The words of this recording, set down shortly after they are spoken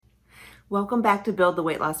Welcome back to Build the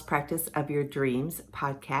Weight Loss Practice of Your Dreams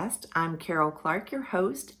podcast. I'm Carol Clark, your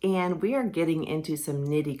host, and we are getting into some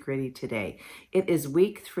nitty-gritty today. It is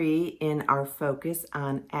week 3 in our focus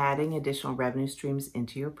on adding additional revenue streams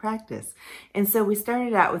into your practice. And so we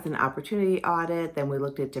started out with an opportunity audit, then we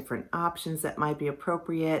looked at different options that might be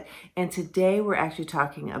appropriate, and today we're actually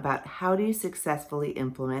talking about how do you successfully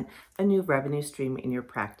implement a new revenue stream in your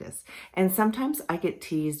practice. And sometimes I get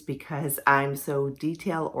teased because I'm so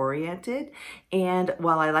detail-oriented. And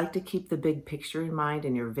while I like to keep the big picture in mind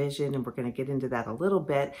and your vision, and we're going to get into that a little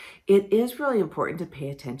bit, it is really important to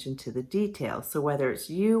pay attention to the details. So whether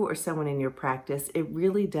it's you or someone in your practice, it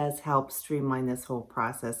really does help streamline this whole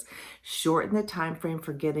process, shorten the time frame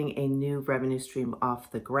for getting a new revenue stream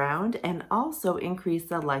off the ground, and also increase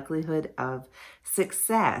the likelihood of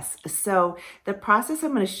success. So the process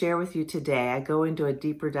I'm going to share with you today, I go into a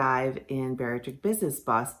deeper dive in Bariatric Business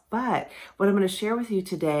Boss, but what I'm going to share with you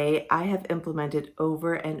today, I have implemented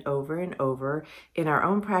over and over and over in our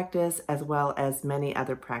own practice as well as many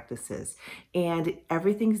other practices. And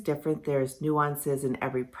everything's different. There's nuances in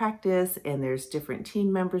every practice, and there's different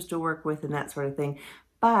team members to work with and that sort of thing.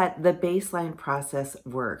 But the baseline process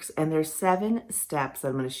works, and there's 7 steps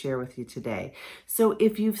I'm going to share with you today. So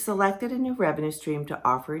if you've selected a new revenue stream to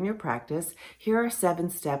offer in your practice, here are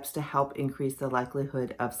 7 steps to help increase the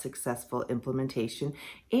likelihood of successful implementation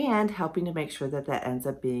and helping to make sure that that ends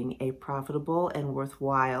up being a profitable and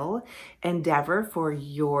worthwhile endeavor for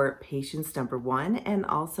your patients, number 1, and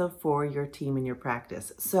also for your team in your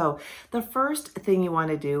practice. So the first thing you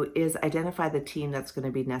want to do is identify the team that's going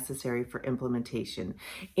to be necessary for implementation.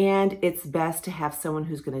 And it's best to have someone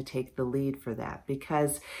who's going to take the lead for that,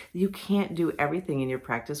 because you can't do everything in your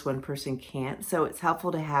practice. One person can't. So it's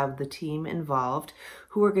helpful to have the team involved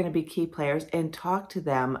who are going to be key players and talk to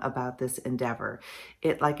them about this endeavor.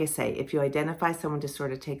 Like I say, if you identify someone to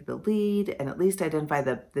sort of take the lead and at least identify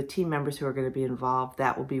the team members who are going to be involved,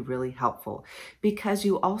 that will be really helpful, because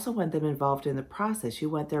you also want them involved in the process. You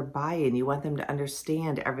want their buy-in. You want them to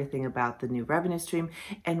understand everything about the new revenue stream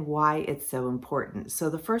and why it's so important. So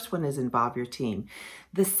the first one is involve your team.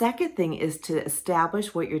 The second thing is to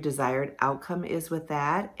establish what your desired outcome is with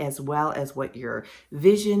that, as well as what your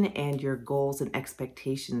vision and your goals and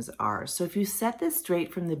expectations are. So if you set this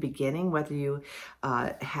straight from the beginning, whether you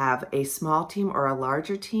have a small team or a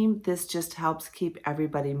larger team, this just helps keep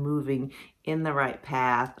everybody moving in the right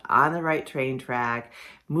path, on the right train track,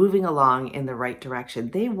 moving along in the right direction.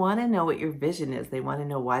 They want to know what your vision is. They want to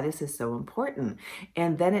know why this is so important.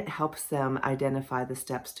 And then it helps them identify the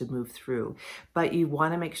steps to move through. But you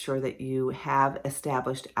want to make sure that you have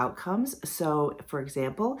established outcomes. So for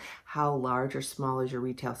example, how large or small is your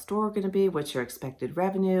retail store going to be? What's your expected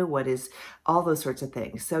revenue? What is all those sorts of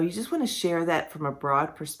things? So you just want to share that from a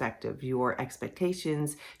broad perspective, your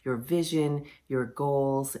expectations, your vision, your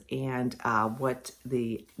goals, and what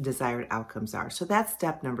the desired outcomes are. So that's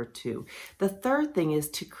step number 2. The third thing is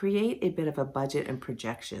to create a bit of a budget and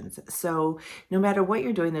projections. So no matter what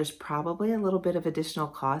you're doing, there's probably a little bit of additional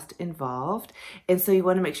cost involved. And so you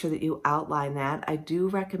want to make sure that you outline that. I do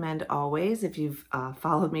recommend always, if you've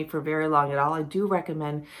followed me for very long at all, I do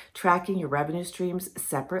recommend tracking your revenue streams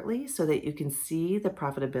separately so that you can see the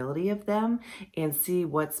profitability of them and see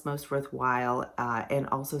what's most worthwhile, and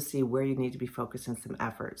also see where you need to be focusing some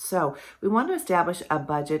effort. So we want to establish a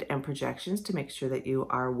budget and projections to make sure that you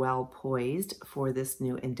are well poised for this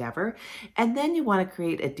new endeavor. And then you want to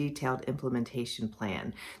create a detailed implementation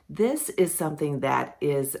plan. This is something that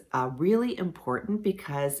is really important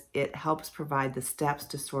because it helps provide the steps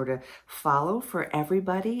to sort of follow for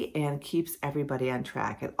everybody and keeps everybody on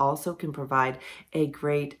track. It also can provide a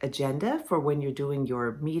great agenda for when you're doing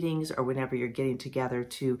your meetings or whenever you're getting together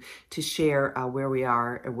to share where we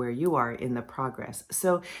are or where you are in the progress.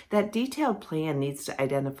 So that detailed plan needs to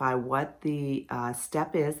identify what the step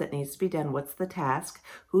is that needs to be done, what's the task,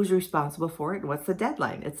 who's responsible for it, and what's the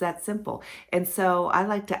deadline. It's that simple. And so I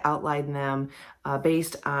like to outline them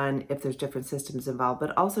based on if there's different systems involved,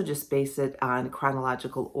 but also just base it on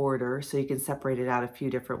chronological order so you can separate it out a few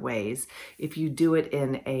different ways. If you do it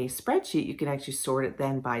in a spreadsheet, you can actually sort it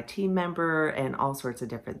then by team member and all sorts of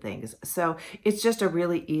different things. So it's just a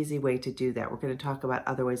really easy way to do that. We're going to talk about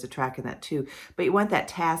other ways of tracking that too, but you want that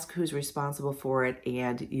task, who's responsible for it,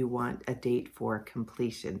 and you want a date for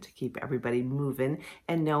completion to keep everybody moving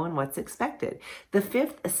and knowing what's expected. The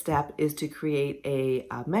fifth step is to create a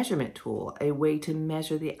measurement tool, a way to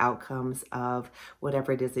measure the outcomes of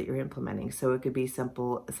whatever it is that you're implementing. So it could be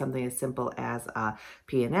something as simple as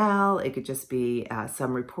P&L. It could just be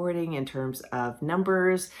some reporting in terms of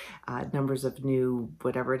numbers of new,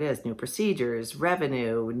 whatever it is, new procedures,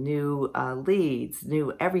 revenue, new leads,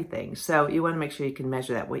 new everything. So you want to make sure you can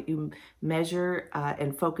measure that. What you measure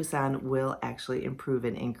and focus on will actually improve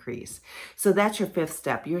and increase. So that's your fifth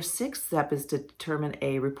step. Your sixth step is to determine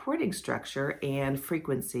a reporting structure and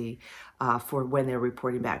frequency for when they're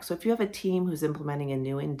reporting back. So if you have a team who's implementing a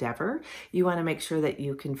new endeavor, you want to make sure that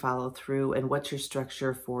you can follow through and what's your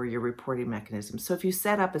structure for your reporting mechanism. So if you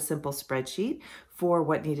set up a simple spreadsheet for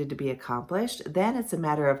what needed to be accomplished, then it's a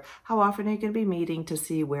matter of how often are you going to be meeting to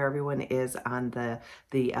see where everyone is on the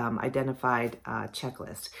identified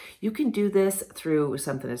checklist. You can do this through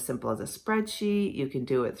something as simple as a spreadsheet. You can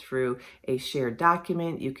do it through a shared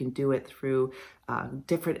document. You can do it through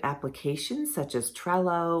different applications such as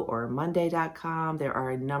Trello or Monday.com. There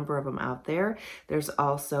are a number of them out there. There's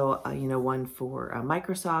also, one for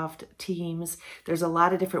Microsoft Teams. There's a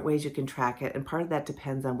lot of different ways you can track it, and part of that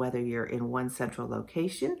depends on whether you're in one central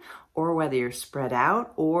location or whether you're spread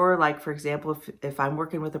out, or like, for example, if I'm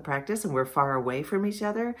working with a practice and we're far away from each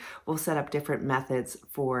other, we'll set up different methods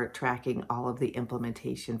for tracking all of the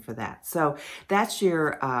implementation for that. So that's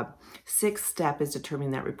your sixth step, is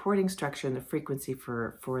determining that reporting structure and the frequency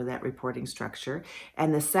for that reporting structure.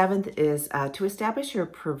 And the seventh is to establish your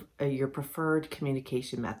preferred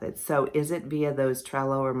communication methods. So is it via those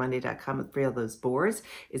Trello or Monday.com, via those boards?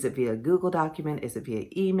 Is it via Google document? Is it via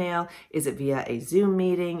email? Is it via a Zoom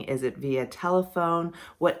meeting? Is it via telephone?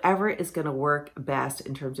 Whatever is going to work best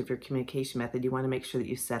in terms of your communication method, you want to make sure that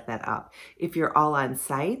you set that up. If you're all on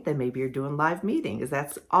site, then maybe you're doing live meetings.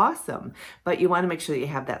 That's awesome. But you want to make sure that you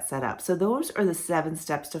have that set up. So those are the 7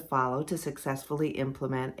 steps to follow to successfully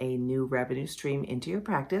implement a new revenue stream into your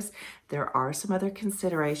practice. There are some other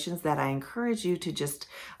considerations that I encourage you to just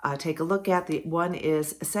take a look at. The one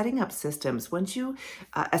is setting up systems. Once you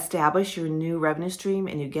establish your new revenue stream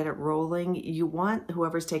and you get it rolling, you want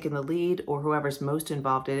whoever's taking the lead or whoever's most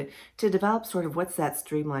involved in it to develop sort of what's that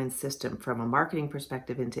streamlined system from a marketing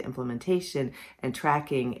perspective into implementation and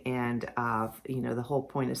tracking and the whole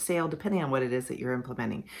point of sale, depending on what it is that you're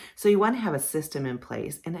implementing. So you want to have a system in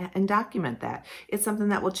place and document that. It's something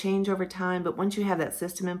that will change over time, but once you have that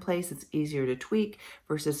system in place, it's easier to tweak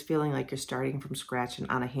versus feeling like you're starting from scratch and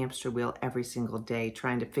on a hamster wheel every single day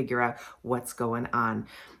trying to figure out what's going on.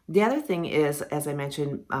 The other thing is, as I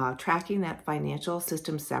mentioned, tracking that financial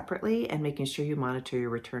system separately and making sure you monitor your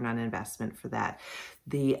return on investment for that.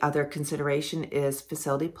 The other consideration is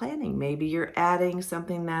facility planning. Maybe you're adding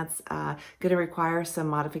something that's going to require some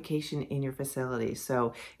modification in your facility.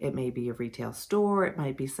 So it may be a retail store. It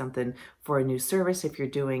might be something for a new service. If you're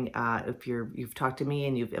doing, you've talked to me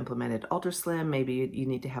and you've implemented UltraSlim, maybe you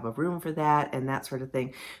need to have a room for that and that sort of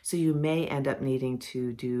thing. So you may end up needing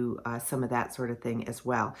to do some of that sort of thing as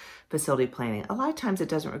well. Facility planning. A lot of times it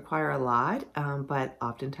doesn't require a lot, but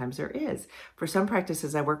oftentimes there is. For some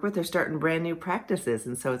practices I work with, they're starting brand new practices.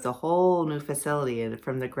 And so it's a whole new facility and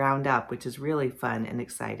from the ground up, which is really fun and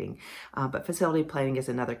exciting. But facility planning is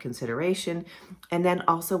another consideration. And then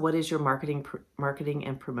also, what is your marketing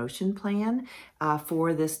and promotion plan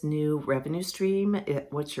for this new revenue stream?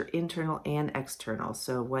 What's your internal and external?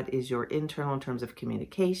 So what is your internal in terms of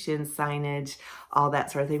communication, signage, all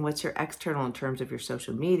that sort of thing? What's your external in terms of your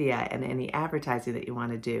social media and any advertising that you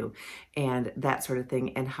want to do and that sort of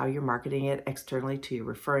thing, and how you're marketing it externally to your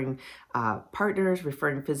referring partners,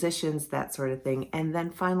 referring physicians, that sort of thing. And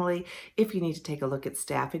then finally, if you need to take a look at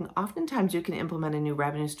staffing, oftentimes you can implement a new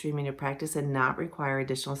revenue stream in your practice and not require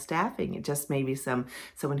additional staffing. It just may be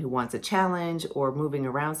someone who wants a challenge or moving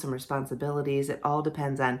around some responsibilities. It all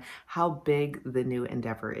depends on how big the new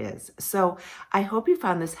endeavor is. So I hope you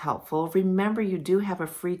found this helpful. Remember, you do have a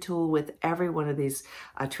free tool with every one of these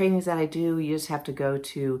trainings that I do. You just have to go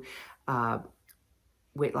to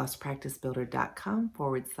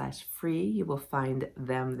weightlosspracticebuilder.com/free. You will find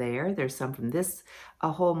them there. There's some from this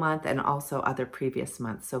whole month and also other previous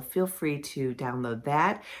months. So feel free to download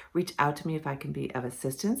that. Reach out to me if I can be of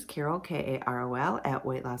assistance. Carol, Karol, at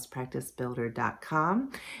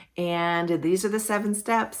weightlosspracticebuilder.com. And these are the 7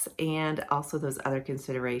 steps and also those other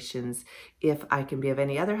considerations. If I can be of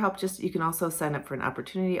any other help, you can also sign up for an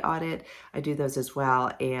opportunity audit. I do those as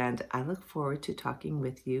well. And I look forward to talking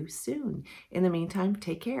with you soon. In the meantime,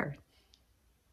 take care.